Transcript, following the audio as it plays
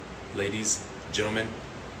ladies, gentlemen,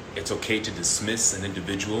 it's okay to dismiss an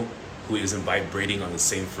individual who isn't vibrating on the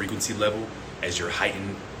same frequency level as your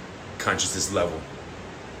heightened consciousness level.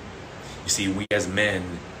 You see, we as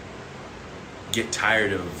men get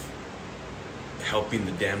tired of helping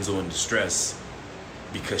the damsel in distress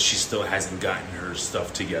because she still hasn't gotten her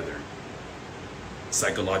stuff together,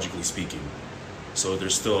 psychologically speaking. So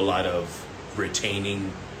there's still a lot of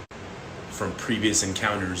retaining from previous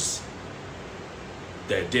encounters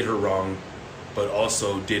that did her wrong, but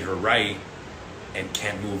also did her right and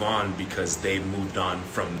can't move on because they've moved on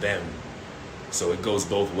from them. So it goes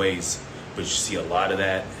both ways, but you see a lot of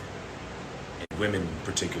that in women in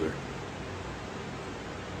particular.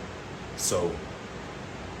 So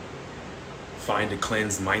find a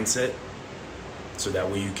cleansed mindset so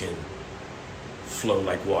that way you can flow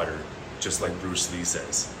like water, just like Bruce Lee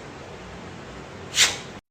says.